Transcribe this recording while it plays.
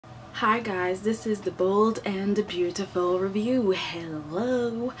Hi guys, this is the Bold and the Beautiful review.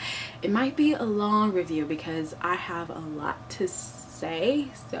 Hello. It might be a long review because I have a lot to say,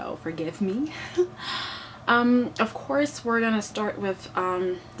 so forgive me. Of course we're gonna start with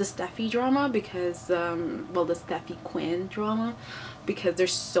the Steffi drama because well, the Steffi Quinn drama, because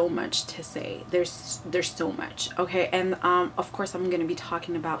there's so much to say. There's so much. Okay, and of course I'm gonna be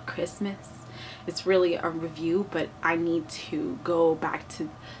talking about Christmas. It's really a review, but I need to go back to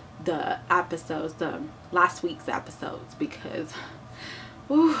the episodes, the last week's episodes, because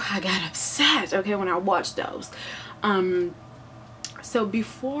ooh, I got upset, okay, when I watched those. So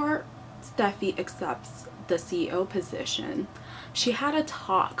before Steffi accepts the CEO position, she had a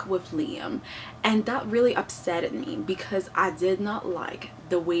talk with Liam, and that really upset me because I did not like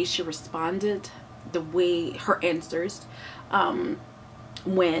the way she responded, the way her answers,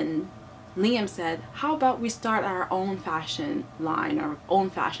 when Liam said, how about we start our own fashion line, our own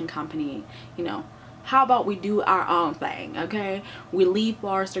fashion company, you know, how about we do our own thing, okay? We leave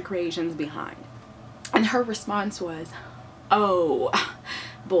Forrester Creations behind. And her response was, oh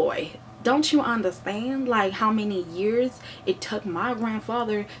boy, don't you understand like how many years it took my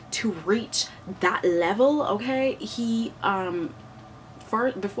grandfather to reach that level, okay? He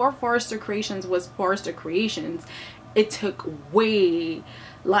before Forrester Creations was Forrester Creations, it took way,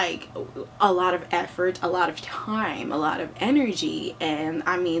 like, a lot of effort, a lot of time, a lot of energy, and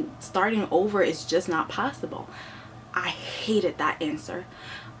I mean, starting over is just not possible. I hated that answer.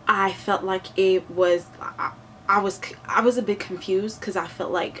 I felt like it was, I was a bit confused because I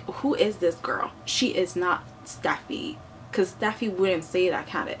felt like, who is this girl? She is not Steffi, because Steffi wouldn't say that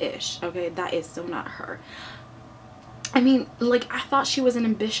kind of ish, okay? That is so not her. I mean, like, I thought she was an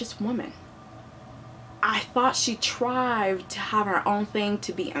ambitious woman. I thought she tried to have her own thing,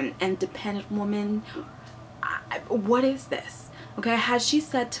 to be an independent woman. What is this? Okay, had she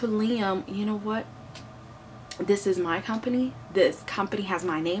said to Liam, you know what? This is my company. This company has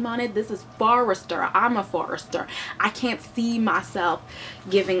my name on it. This is Forrester. I'm a Forrester. I can't see myself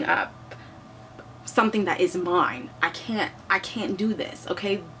giving up something that is mine. I can't do this,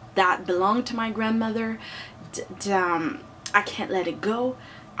 okay? That belonged to my grandmother. I can't let it go.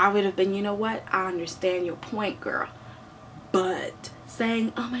 I would have been, you know what, I understand your point, girl. But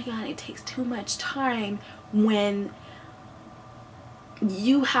saying, oh my god, it takes too much time when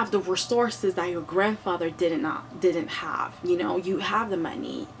you have the resources that your grandfather didn't have. You know, you have the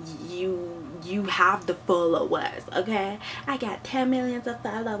money, you have the followers, okay? I got 10 million of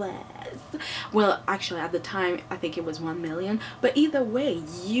followers. Well, actually at the time I think it was 1 million, but either way,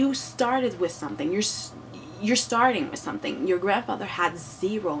 you started with something. You're starting with something. Your grandfather had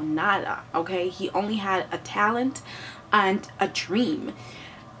zero, nada, okay? He only had a talent and a dream,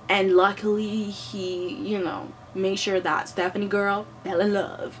 and luckily he, you know, made sure that Stephanie girl fell in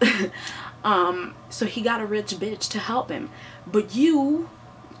love. So he got a rich bitch to help him. But you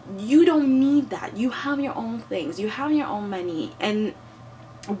don't need that. You have your own things, you have your own money, and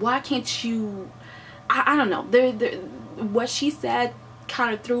why can't you, I don't know, what she said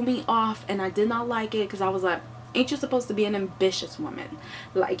kind of threw me off, and I did not like it, because I was like, ain't you supposed to be an ambitious woman?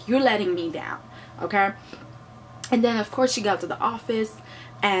 Like, you're letting me down, okay? And then of course she got to the office,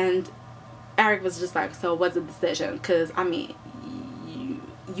 and Eric was just like, so what's the decision? Because I mean,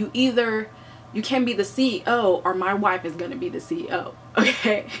 you can be the CEO, or my wife is gonna be the CEO,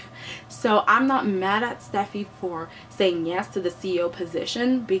 okay? So I'm not mad at Steffi for saying yes to the CEO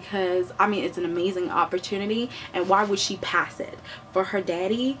position, because I mean, it's an amazing opportunity, and why would she pass it? For her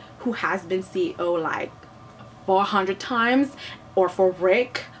daddy, who has been CEO like 400 times, or for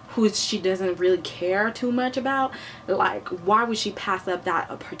Rick, who she doesn't really care too much about, like, why would she pass up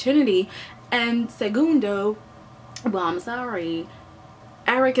that opportunity? And segundo, well, I'm sorry,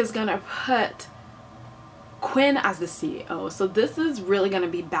 Eric is gonna put Quinn as the CEO, so this is really gonna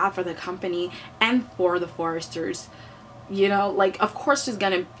be bad for the company and for the Forresters. You know, like, of course she's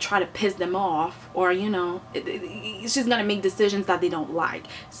gonna try to piss them off, or, you know, she's gonna make decisions that they don't like.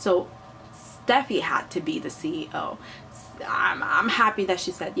 So Steffi had to be the CEO. I'm happy that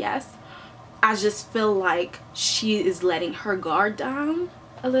she said yes. I just feel like she is letting her guard down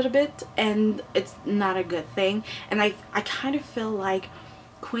a little bit, and it's not a good thing. And I kind of feel like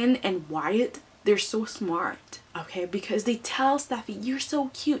Quinn and Wyatt, they're so smart, okay? Because they tell Steffi, you're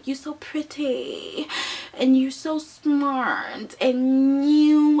so cute, you're so pretty, and you're so smart, and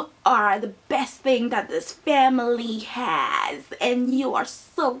you are the best thing that this family has, and you are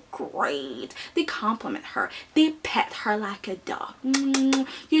so great. They compliment her, they pet her like a dog.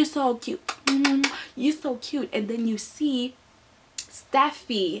 You're so cute, you're so cute. And then you see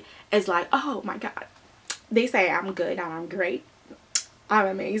Steffi is like, oh my god, they say I'm good and I'm great. I'm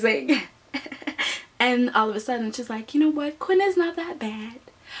amazing. And all of a sudden she's like, you know what, Quinn is not that bad.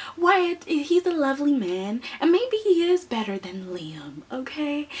 Wyatt, he's a lovely man, and maybe he is better than Liam,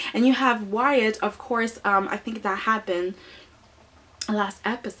 okay? And you have Wyatt, of course, I think that happened last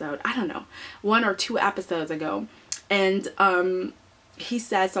episode, I don't know, 1 or 2 episodes ago, and he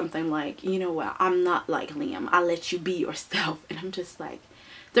said something like, you know what, I'm not like Liam, I'll let you be yourself. And I'm just like,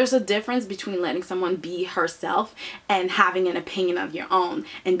 there's a difference between letting someone be herself and having an opinion of your own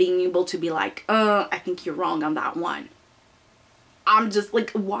and being able to be like, I think you're wrong on that one. I'm just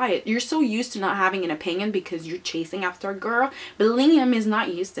like, Wyatt, you're so used to not having an opinion because you're chasing after a girl, but Liam is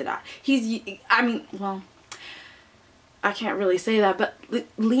not used to that. I mean, well, I can't really say that, but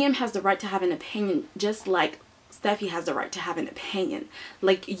Liam has the right to have an opinion just like Steffi has the right to have an opinion.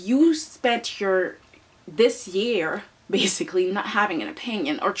 Like, you spent this year basically not having an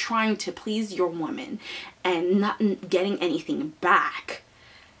opinion or trying to please your woman and not getting anything back.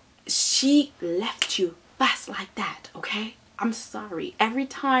 She left you fast like that, okay? I'm sorry. Every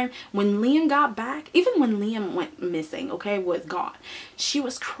time when Liam got back, even when Liam went missing, okay, was gone, she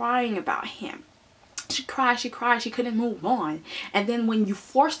was crying about him. She cried, she couldn't move on. And then when you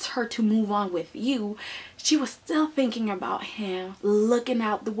forced her to move on with you, she was still thinking about him, looking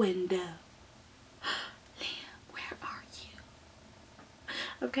out the window. Liam, where are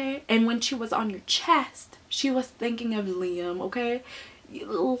you? Okay? And when she was on your chest, she was thinking of Liam, okay?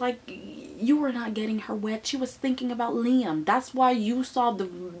 Like, you were not getting her wet. She was thinking about Liam. That's why you saw the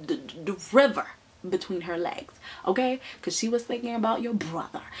river between her legs, okay? Because she was thinking about your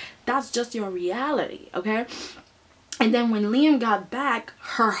brother. That's just your reality, okay? And then when Liam got back,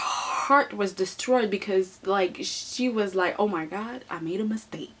 her heart was destroyed because, like, she was like, oh my God, I made a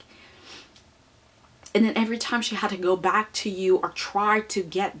mistake. And then every time she had to go back to you or try to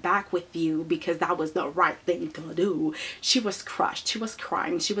get back with you because that was the right thing to do, she was crushed. She was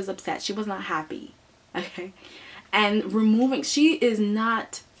crying. She was upset. She was not happy. Okay? And she is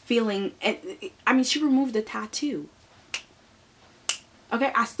not feeling, I mean, she removed the tattoo.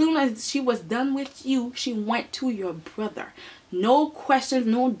 Okay? As soon as she was done with you, she went to your brother. No questions,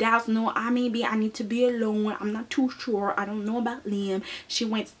 no doubts, no, maybe I need to be alone. I'm not too sure. I don't know about Liam. She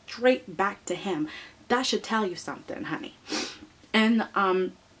went straight back to him. That should tell you something, honey. And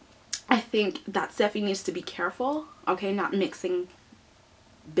I think that Steffi needs to be careful, okay, not mixing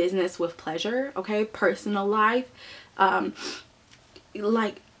business with pleasure, okay, personal life.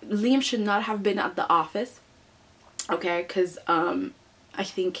 Like, Liam should not have been at the office, okay, because I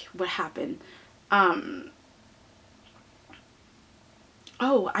think what happened,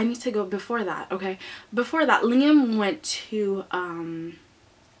 oh, I need to go before that, okay. Before that, Liam went to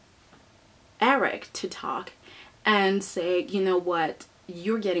Eric to talk and say, you know what,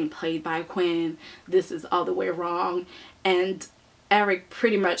 you're getting played by Quinn, this is all the way wrong. And Eric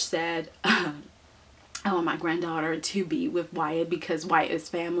pretty much said, I want my granddaughter to be with Wyatt because Wyatt is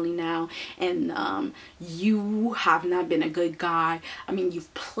family now, and you have not been a good guy. I mean,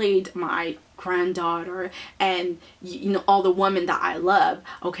 you've played my granddaughter and you know, all the women that I love,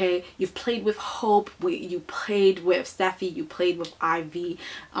 okay? You've played with Hope, you played with Steffi, you played with Ivy.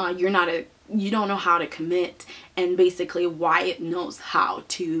 You don't know how to commit, and basically Wyatt knows how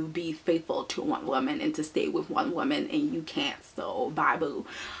to be faithful to one woman and to stay with one woman, and you can't, so bye boo.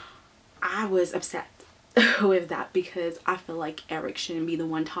 I was upset with that because I feel like Eric shouldn't be the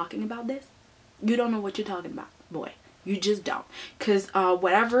one talking about this. You don't know what you're talking about, boy. You just don't. Because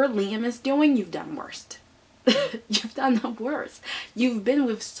whatever Liam is doing, you've done worst. You've done the worst. You've been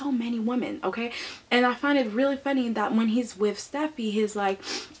with so many women, okay? And I find it really funny that when he's with Steffi, he's like,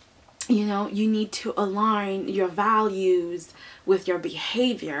 you know, you need to align your values with your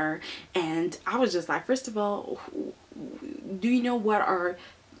behavior. And I was just like, first of all, do you know what are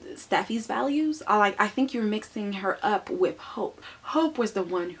Steffi's values? I think you're mixing her up with Hope. Hope was the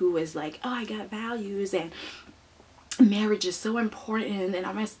one who was like, oh, I got values and marriage is so important and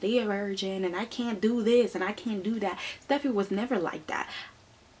I'm gonna stay a virgin and I can't do this and I can't do that. Steffi was never like that.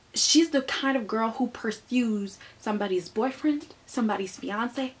 She's the kind of girl who pursues somebody's boyfriend, somebody's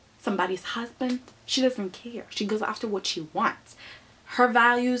fiance, somebody's husband. She doesn't care. She goes after what she wants. Her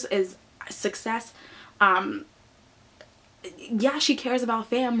values is success. Yeah, she cares about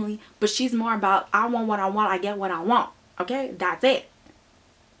family, but she's more about, I want what I want, I get what I want. Okay, that's it.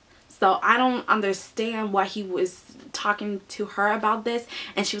 So I don't understand why he was talking to her about this,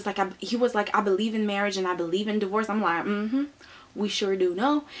 and she was like, he was like, I believe in marriage and I believe in divorce. I'm like, we sure do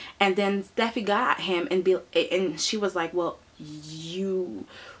know. And then Steffi got at him and she was like, well,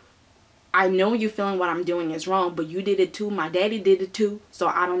 I know you feeling what I'm doing is wrong, but you did it too. My daddy did it too. So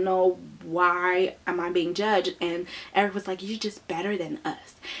I don't know why am I being judged? And Eric was like, you're just better than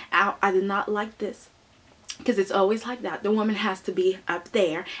us. I did not like this, because it's always like that. The woman has to be up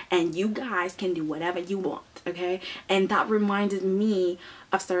there and you guys can do whatever you want, okay? And that reminded me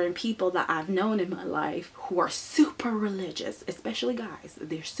of certain people that I've known in my life who are super religious, especially guys.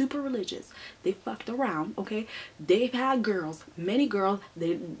 They're super religious. They fucked around, okay? They've had girls, many girls.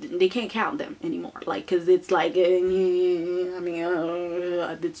 They can't count them anymore, like, because it's like, it's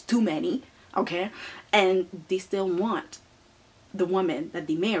too many, okay? And they still want the woman that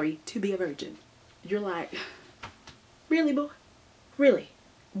they marry to be a virgin. You're like, really, boy? Really?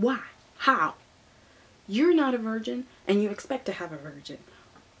 Why? How? You're not a virgin and you expect to have a virgin.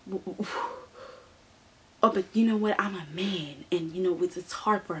 Oh, but you know what? I'm a man, and you know it's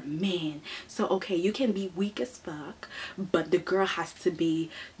hard for a man. So okay, you can be weak as fuck, but the girl has to be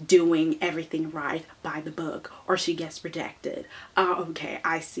doing everything right by the book or she gets rejected. Okay,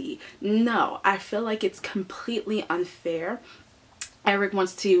 I see. No, I feel like it's completely unfair. Eric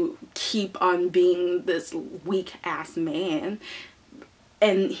wants to keep on being this weak ass man,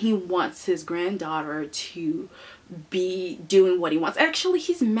 and he wants his granddaughter to be doing what he wants. Actually,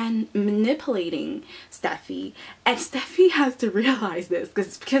 he's manipulating Steffi, and Steffi has to realize this,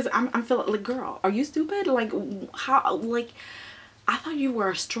 because I'm feeling like, girl, are you stupid? Like, how? Like, I thought you were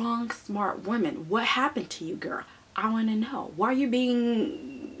a strong, smart woman. What happened to you, girl? I want to know. Why are you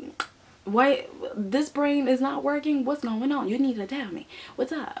being... Why this brain is not working? What's going on? You need to tell me.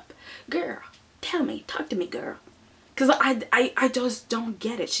 What's up, girl? Tell me. Talk to me, girl. Because I just don't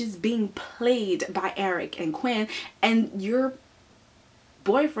get it. She's being played by Eric and Quinn, and your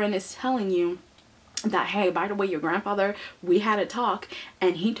boyfriend is telling you that, hey, by the way, your grandfather, we had a talk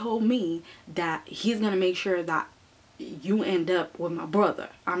and he told me that he's gonna make sure that you end up with my brother.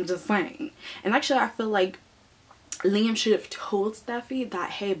 I'm just saying. And actually, I feel like Liam should have told Steffi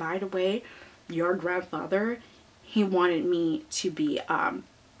that, hey, by the way, your grandfather, he wanted me to be,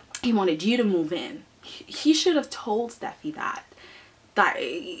 he wanted you to move in. He should have told Steffi that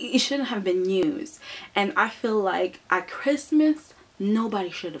it shouldn't have been news. And I feel like at Christmas, nobody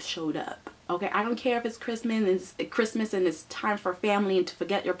should have showed up. Okay, I don't care if it's Christmas and it's time for family and to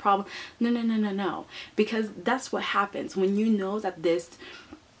forget your problem. No. Because that's what happens when you know that this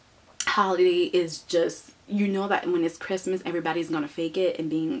holiday is just, you know that when it's Christmas, everybody's gonna fake it and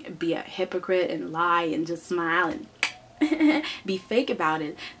be a hypocrite and lie and just smile and be fake about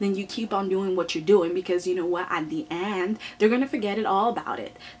it. Then you keep on doing what you're doing, because you know what, at the end they're gonna forget it all about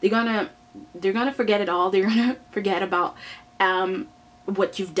it. They're gonna forget it all. They're gonna forget about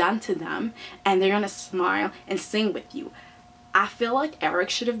what you've done to them, and they're gonna smile and sing with you. I feel like Eric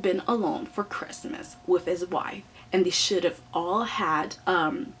should have been alone for Christmas with his wife, and they should have all had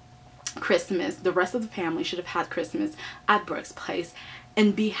Christmas. The rest of the family should have had Christmas at Brooke's place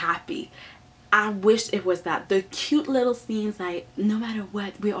and be happy. I wish it was that. The cute little scenes, like, no matter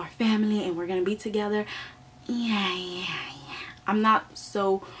what, we are family and we're gonna be together. Yeah. I'm not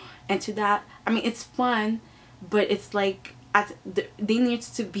so into that. I mean, it's fun, but it's like, there needs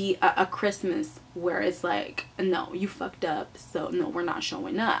to be a Christmas where it's like, no, you fucked up, so no, we're not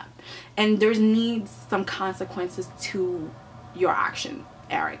showing up. And there needs some consequences to your action,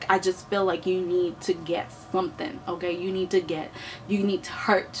 Eric. I just feel like you need to get something, okay? You need to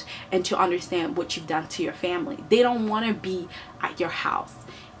hurt and to understand what you've done to your family. They don't want to be at your house.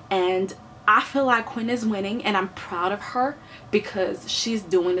 And I feel like Quinn is winning, and I'm proud of her, because she's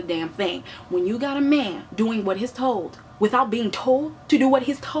doing the damn thing. When you got a man doing what he's told without being told to do what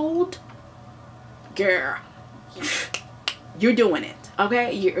he's told, girl, you're doing it.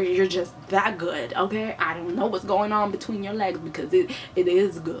 Okay, you're just that good. Okay, I don't know what's going on between your legs, because it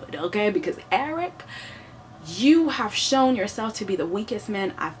is good. Okay, because Eric, you have shown yourself to be the weakest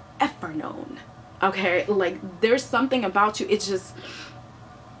man I've ever known. Okay, like, there's something about you, it's just,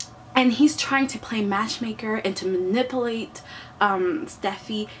 and he's trying to play matchmaker and to manipulate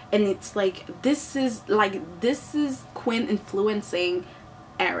Steffi, and it's like, this is Quinn influencing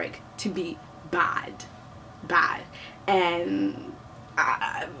Eric to be bad, and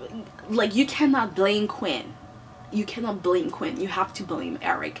like, you cannot blame Quinn. You cannot blame Quinn. You have to blame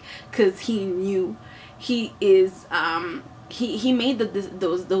Eric, because he knew, he is he made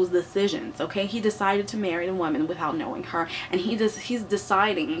those decisions. Okay, he decided to marry the woman without knowing her, and he's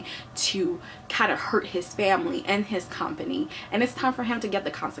deciding to kind of hurt his family and his company, and it's time for him to get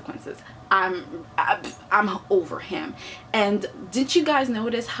the consequences. I'm over him. And didn't you guys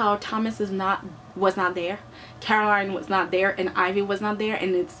notice how Thomas was not there, Caroline was not there, and Ivy was not there,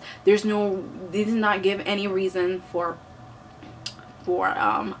 and they did not give any reason for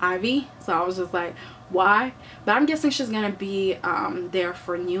Ivy. So I was just like, why, but I'm guessing she's gonna be there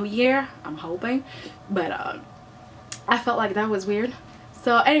for New Year. I'm hoping, but I felt like that was weird.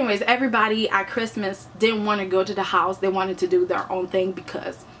 So anyways, everybody at Christmas didn't want to go to the house. They wanted to do their own thing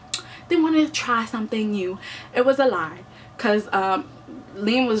because they wanted to try something new. It was a lie, because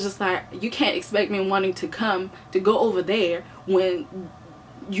Liam was just like, you can't expect me wanting to go over there when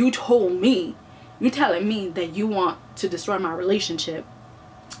you told me, you telling me that you want to destroy my relationship.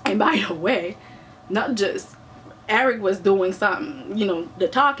 And by the way, not just Eric was doing something, you know, the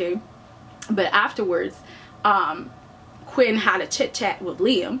talking, but afterwards Quinn had a chit chat with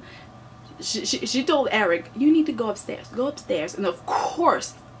Liam. She told Eric, you need to go upstairs, and of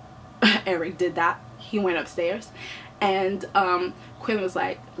course Eric did that. He went upstairs, and Quinn was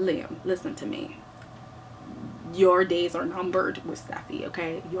like, Liam, listen to me, your days are numbered with Steffi,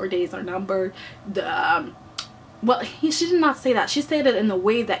 okay? Your days are numbered. Well, she did not say that. She said it in a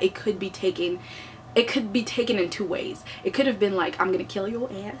way that it could be taken in two ways. It could have been like, I'm gonna kill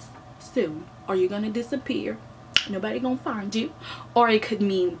your ass soon, or you're gonna disappear, nobody gonna find you. Or it could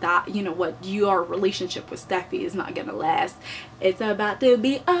mean that, you know what, your relationship with Steffi is not gonna last, it's about to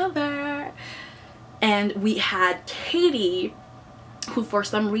be over. And we had Katie, who for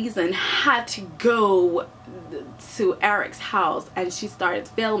some reason had to go to Eric's house, and she started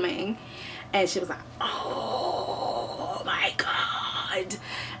filming, and she was like, oh my god.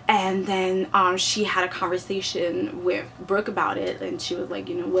 And then she had a conversation with Brooke about it, and she was like,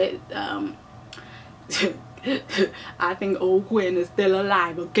 you know what, I think old Quinn is still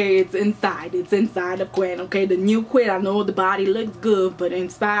alive, okay? It's inside of Quinn, okay? The new Quinn, I know the body looks good, but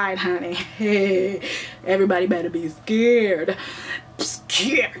inside, honey, hey, everybody better be scared.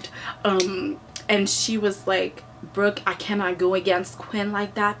 And she was like, Brooke, I cannot go against Quinn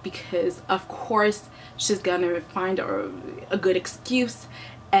like that, because of course she's gonna find a good excuse,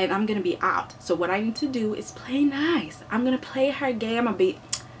 and I'm gonna be out. So what I need to do is play nice. I'm gonna play her game. I'm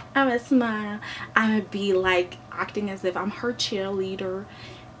gonna smile. I'm gonna be like acting as if I'm her cheerleader,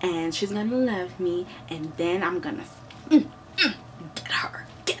 and she's gonna love me, and then I'm gonna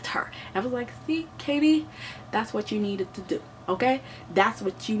get her. And I was like, see, Katie, that's what you needed to do, okay? That's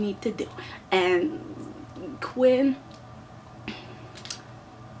what you need to do. And Quinn,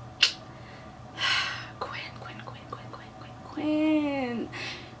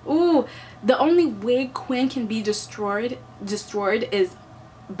 ooh, the only way Quinn can be destroyed is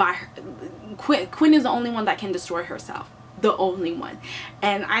by her. Quinn is the only one that can destroy herself, the only one.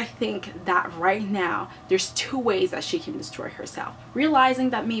 And I think that right now there's two ways that she can destroy herself.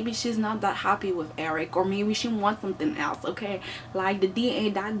 Realizing that maybe she's not that happy with Eric, or maybe she wants something else, okay? Like the D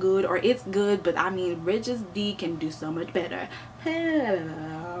ain't that good, or it's good, but I mean Ridge's D can do so much better.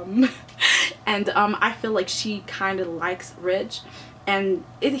 And I feel like she kind of likes Ridge, and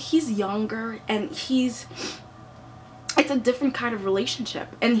he's younger, and it's a different kind of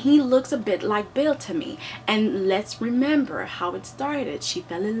relationship, and he looks a bit like Bill to me. And let's remember how it started. She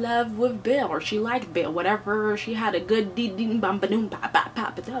fell in love with Bill, or she liked Bill, whatever. She had a good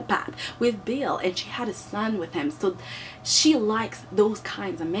with Bill, and she had a son with him, so she likes those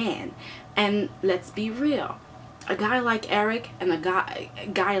kinds of men. And let's be real, a guy like Eric and a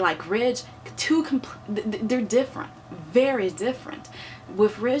guy like Ridge, they're different, very different.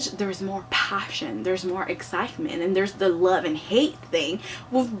 With Ridge, there's more passion, there's more excitement, and there's the love and hate thing.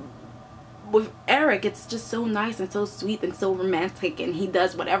 With Eric, it's just so nice and so sweet and so romantic, and he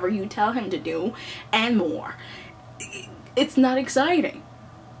does whatever you tell him to do and more. It's not exciting.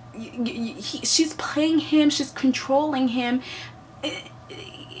 She's playing him, she's controlling him.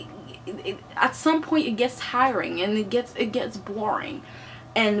 At some point it gets tiring, and it gets boring.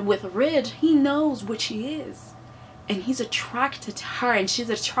 And with Ridge, he knows what she is, and he's attracted to her, and she's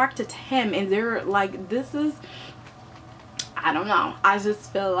attracted to him, and they're like, this is, I don't know, I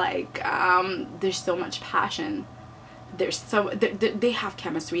just feel like there's so much passion, they have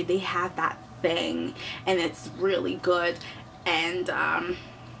chemistry, they have that thing, and it's really good. And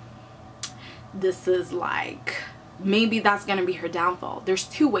this is like, maybe that's gonna be her downfall. There's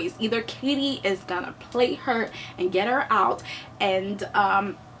two ways. Either Katie is gonna play her and get her out, and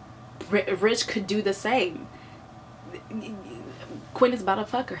Rich could do the same. Quinn is about to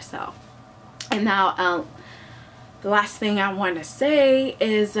fuck herself. And now the last thing I want to say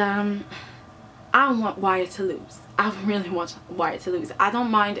is I want Wyatt to lose. I really want Wyatt to lose. I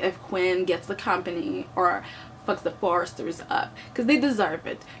don't mind if Quinn gets the company or fucks the Forresters up, because they deserve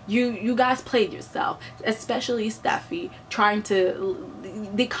it. You guys played yourself, especially Steffi, trying to,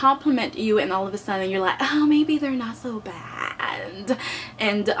 they compliment you, and all of a sudden you're like, oh, maybe they're not so bad.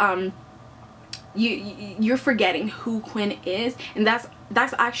 And you're forgetting who Quinn is. And that's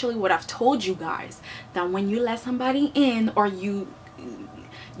actually what I've told you guys, that when you let somebody in, or you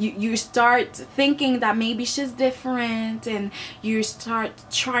start thinking that maybe she's different, and you start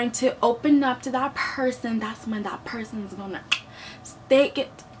trying to open up to that person, that's when that person is gonna stick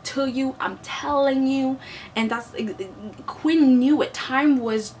it to you. I'm telling you. And that's, Quinn knew it. Time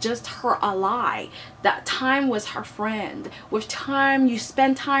was just her ally. That time was her friend. With time, you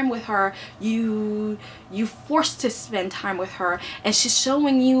spend time with her, you forced to spend time with her, and she's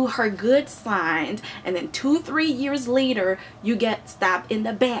showing you her good signs, and then 2-3 years later you get stabbed in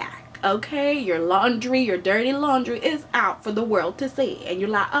the back. Okay, your laundry, your dirty laundry is out for the world to see, and you're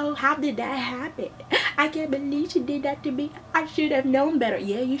like, oh, how did that happen? I can't believe she did that to me. I should have known better.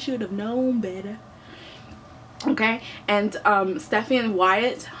 Yeah, you should have known better. Okay. And Steffi and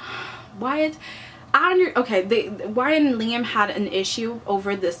Wyatt, Wyatt and Liam had an issue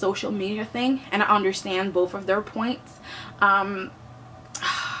over the social media thing, and I understand both of their points.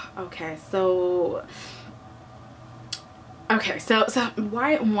 Okay, so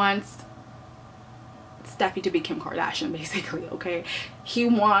Wyatt wants Steffi to be Kim Kardashian, basically. Okay, he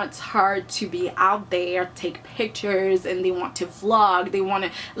wants her to be out there, take pictures, and they want to vlog. They want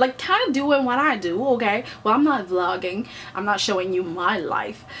to, like, kind of doing what I do. Okay, well, I'm not vlogging, I'm not showing you my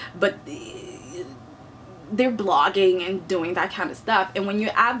life, but they're blogging and doing that kind of stuff. And when you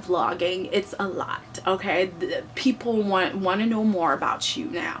add vlogging, it's a lot. Okay, people want to know more about you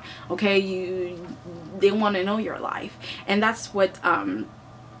now. Okay, they want to know your life, and that's what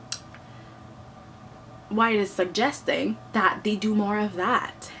Wyatt is suggesting, that they do more of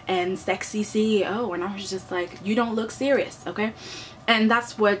that, and sexy CEO. And I was just like, you don't look serious. Okay, and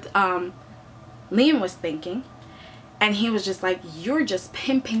that's what Liam was thinking. And he was just like, you're just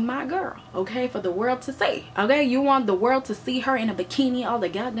pimping my girl, okay, for the world to see. Okay, you want the world to see her in a bikini all the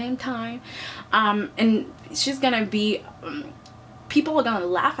goddamn time. And she's gonna be, people are gonna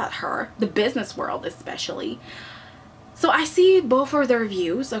laugh at her, the business world especially. So I see both of their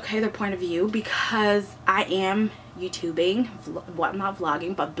views, okay, their point of view, because I am YouTubing, well, not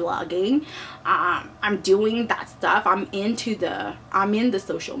vlogging, but blogging. I'm doing that stuff. I'm in the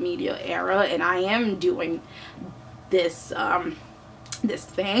social media era, and I am doing this this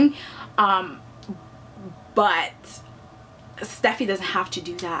thing, but Steffi doesn't have to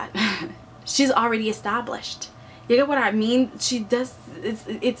do that. She's already established. You get what I mean? She does.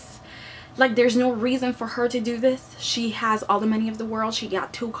 It's like there's no reason for her to do this. She has all the money of the world. She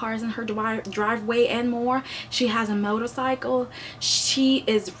got 2 cars in her driveway and more. She has a motorcycle. She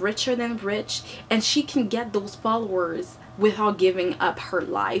is richer than rich, and she can get those followers without giving up her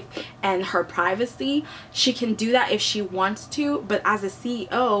life and her privacy. She can do that if she wants to, but as a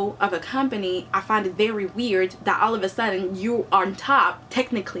CEO of a company, I find it very weird that all of a sudden you're on top.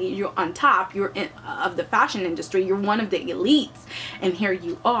 Technically you're on top, you're of the fashion industry, you're one of the elites, and here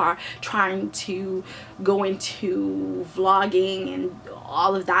you are trying to go into vlogging and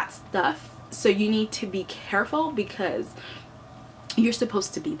all of that stuff. So you need to be careful, because you're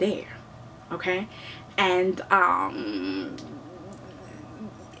supposed to be there, okay? And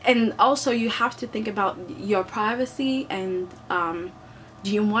also you have to think about your privacy, and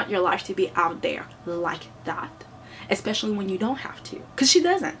do you want your life to be out there like that, especially when you don't have to, because she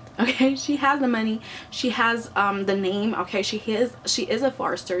doesn't. Okay, she has the money, she has the name. Okay, she is a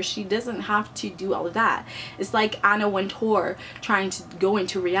Forrester. She doesn't have to do all of that. It's like Anna Wintour trying to go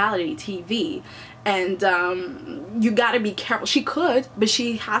into reality TV, and you gotta be careful. She could, but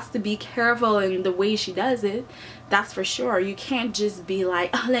she has to be careful in the way she does it. That's for sure. You can't just be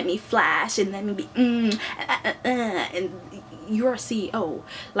like, oh, let me flash and let me be and you're a CEO.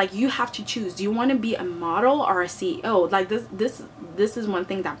 Like, you have to choose. Do you want to be a model or a CEO? Like, this is one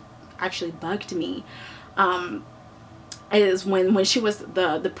thing that actually bugged me. Is when she was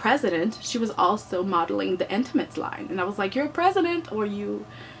the president, she was also modeling the Intimates line, and I was like, you're a president, or you're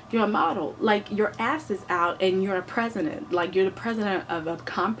a model? Like, your ass is out and you're a president. Like, you're the president of a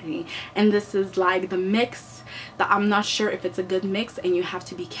company, and this is like the mix that I'm not sure if it's a good mix, and you have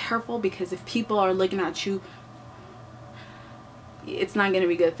to be careful, because if people are looking at you, it's not going to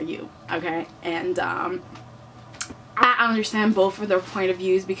be good for you. Okay, and I understand both of their point of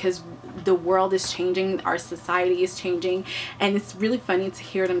views, because the world is changing, our society is changing, and it's really funny to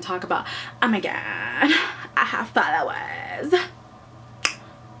hear them talk about, oh my god, I have followers.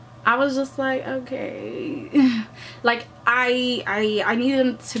 I was just like, okay. Like, I need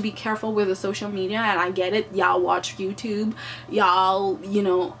them to be careful with the social media, and I get it. Y'all watch YouTube, y'all, you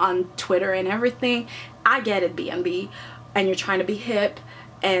know, on Twitter and everything. I get it, BNB, and you're trying to be hip,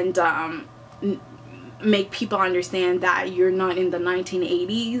 and make people understand that you're not in the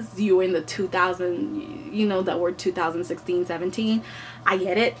 1980s, you're in the 2000, you know, that word 2016, 17. I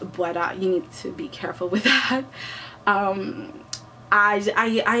get it, but you need to be careful with that. I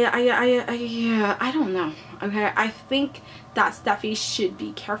don't know. Okay, I think that Steffi should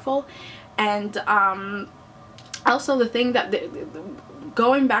be careful. And also the thing that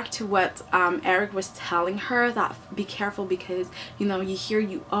going back to what Eric was telling her, that be careful, because you know,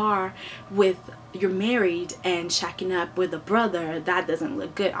 you are you're married and shacking up with a brother. That doesn't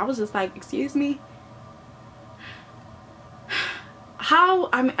look good. I was just like, excuse me, how?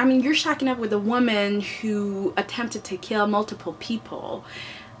 I mean, you're shacking up with a woman who attempted to kill multiple people.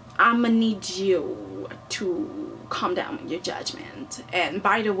 I'm gonna need you to calm down with your judgment. And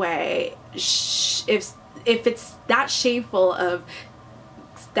by the way, if it's that shameful of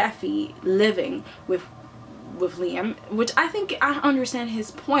Steffi living with Liam, which I think I understand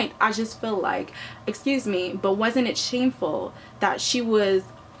his point, I just feel like, excuse me, but wasn't it shameful that she was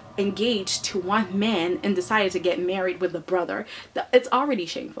engaged to one man and decided to get married with a brother? It's already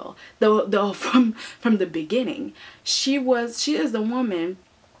shameful. Though from the beginning, she is the woman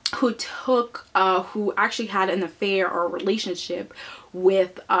who who actually had an affair or relationship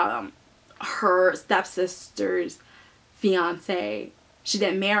with her stepsister's fiance. She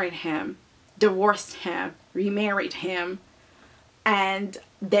then married him, divorced him, remarried him, and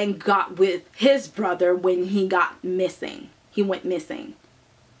then got with his brother when he got missing. He went missing.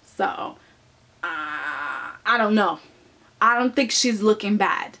 So I don't know. I don't think she's looking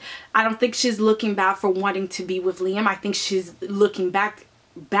bad. I don't think she's looking bad for wanting to be with Liam. I think she's looking back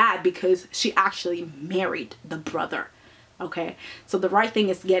bad because she actually married the brother. Okay, so the right thing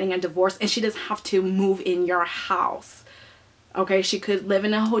is getting a divorce, and she doesn't have to move in your house. Okay, she could live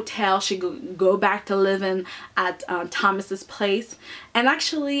in a hotel. She could go back to living at Thomas's place. And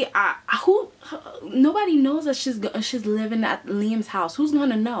actually, nobody knows that she's living at Liam's house. Who's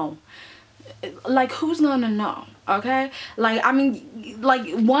gonna know? Like, who's gonna know? Okay, like, I mean, like,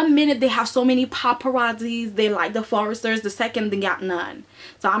 1 minute they have so many paparazzis, they like the Foresters, the second they got none.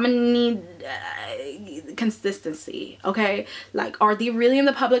 So I'm gonna need consistency. Okay, like, are they really in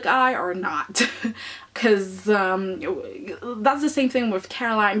the public eye or not? Because that's the same thing with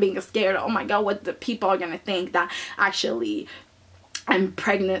Caroline being scared. Oh my god, what the people are gonna think that actually I'm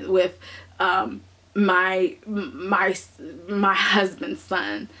pregnant with my husband's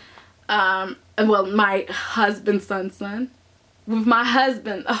son. Well, my husband's son's son. With my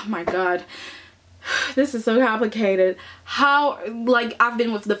husband. Oh my god. This is so complicated. How, like, I've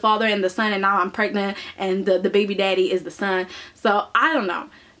been with the father and the son, and now I'm pregnant, and the baby daddy is the son. So I don't know.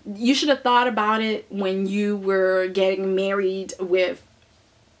 You should have thought about it when you were getting married with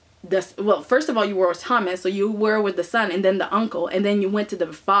this. Well, first of all, you were with Thomas, so you were with the son and then the uncle, and then you went to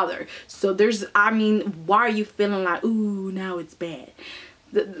the father. So there's, I mean, why are you feeling like, ooh, now it's bad?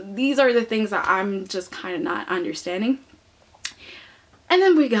 These are the things that I'm just kind of not understanding. And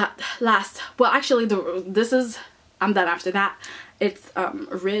then we got well, actually, I'm done after that. It's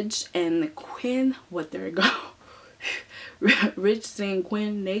Ridge and Quinn. What, there we go. Ridge seeing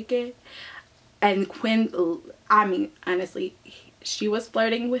Quinn naked, and Quinn, I mean, honestly, she was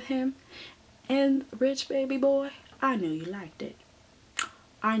flirting with him. And Ridge, baby boy, I knew you liked it.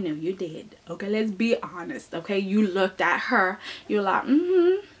 I know you did. Okay, let's be honest. Okay, you looked at her, you're like,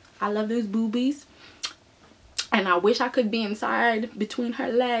 I love those boobies, and I wish I could be inside between her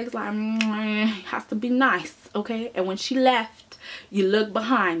legs. Like, has to be nice. Okay, and when she left, you look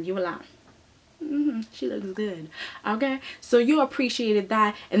behind, you were like, she looks good. Okay, so you appreciated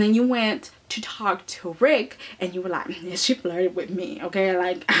that, and then you went to talk to Rick, and you were like, yeah, she flirted with me. Okay,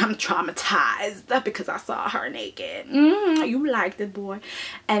 like, I'm traumatized because I saw her naked. You liked it, boy.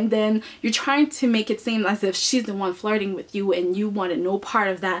 And then you're trying to make it seem as if she's the one flirting with you, and you wanted no part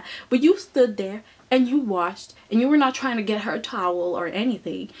of that. But you stood there and you watched, and you were not trying to get her a towel or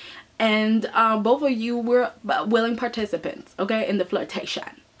anything. And both of you were willing participants, okay, in the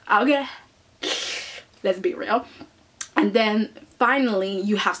flirtation. Okay, let's be real. And then finally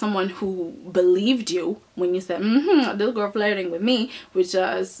you have someone who believed you when you said, this girl flirting with me, which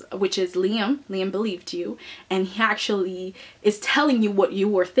is Liam. Liam believed you, and he actually is telling you what you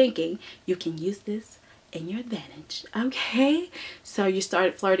were thinking. You can use this in your advantage. Okay, so you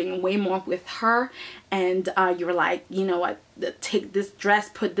started flirting way more with her, and you were like, you know what, take this dress,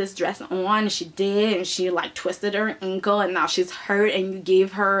 put this dress on. And she did, and she like twisted her ankle, and now she's hurt, and you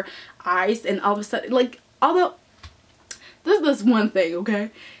gave her ice, and all of a sudden, like, although this one thing, okay,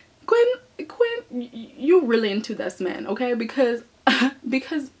 Quinn, you're really into this man, okay, because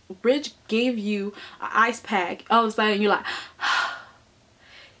Ridge gave you an ice pack. All of a sudden you're like,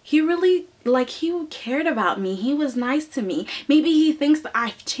 he really, like, he cared about me. He was nice to me. Maybe he thinks that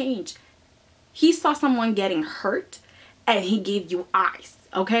I've changed. He saw someone getting hurt and he gave you ice.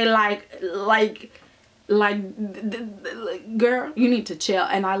 Okay, girl, you need to chill.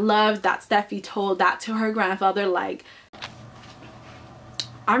 And I love that Steffi told that to her grandfather. Like,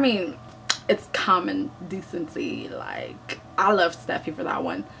 I mean, it's common decency. Like, I love Steffi for that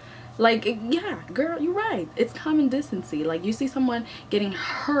one. Like, yeah, girl, you're right. It's common decency. Like, you see someone getting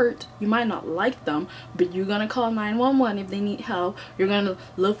hurt, you might not like them, but you're gonna call 911 if they need help. You're gonna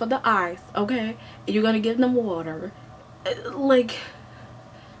look for the ice, okay? You're gonna give them water. Like,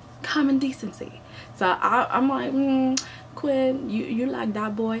 common decency. So I'm like, Quinn, you like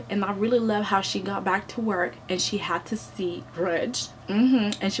that boy. And I really love how she got back to work and she had to see Reg,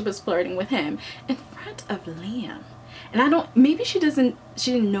 and she was flirting with him in front of Liam. And I don't, maybe she didn't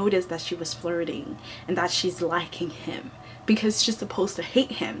notice that she was flirting and that she's liking him, because she's supposed to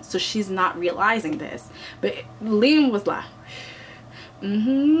hate him, so she's not realizing this. But Liam was like,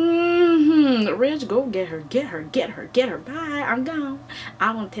 Reg, go get her, bye, I'm gone.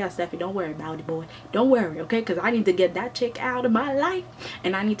 I want to tell Steffi, don't worry about it, boy, don't worry, okay? Because I need to get that chick out of my life,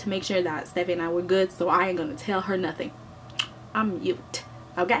 and I need to make sure that Steffi and I were good, so I ain't gonna tell her nothing. I'm mute,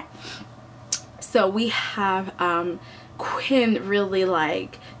 okay? So we have Quinn really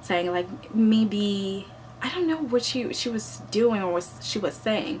like saying, like, maybe, I don't know what she was doing or what she was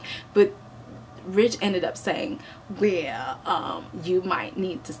saying, but Rich ended up saying, well, you might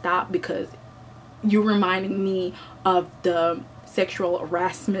need to stop because you're reminding me of the sexual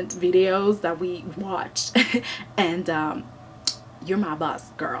harassment videos that we watched. And you're my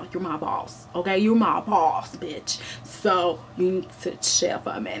boss, girl. You're my boss, okay? You're my boss, bitch. So you need to chill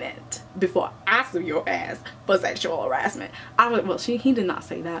for a minute before I sue your ass for sexual harassment. Well, he did not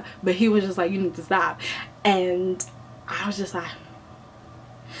say that, but he was just like, you need to stop. And I was just like,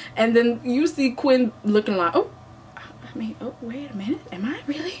 and then you see Quinn looking like, oh, I mean, oh, wait a minute, am I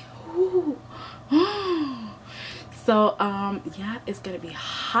really? Ooh. So yeah, it's gonna be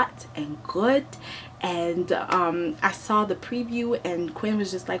hot and good. And I saw the preview and Quinn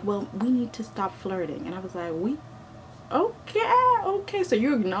was just like, well, we need to stop flirting. And I was like, we? Okay, so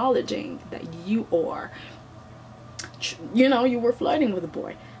you're acknowledging that you are, you know, you were flirting with a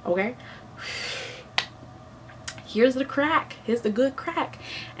boy, okay? Here's the crack. Here's the good crack.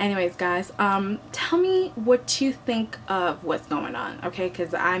 Anyways, guys, tell me what you think of what's going on, okay?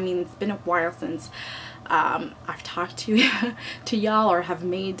 Because I mean, it's been a while since I've talked to y'all or have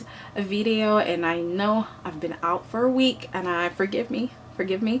made a video, and I know I've been out for a week, and forgive me,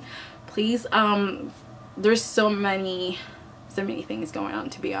 please. There's so many things going on,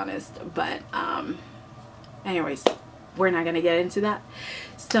 to be honest, but anyways, we're not gonna get into that.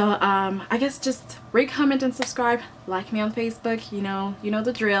 So I guess just rate, comment, and subscribe. Like me on Facebook. You know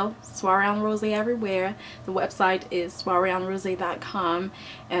the drill. Soiree on Rose everywhere. The website is soireeonrose.com,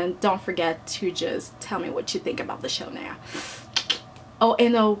 and don't forget to just tell me what you think about the show now. Oh,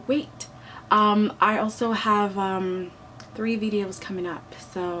 and wait, I also have 3 videos coming up.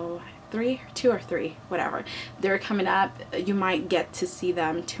 So 2 or 3, whatever, they're coming up. You might get to see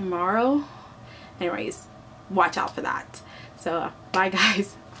them tomorrow. Anyways, watch out for that. So bye,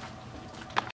 guys.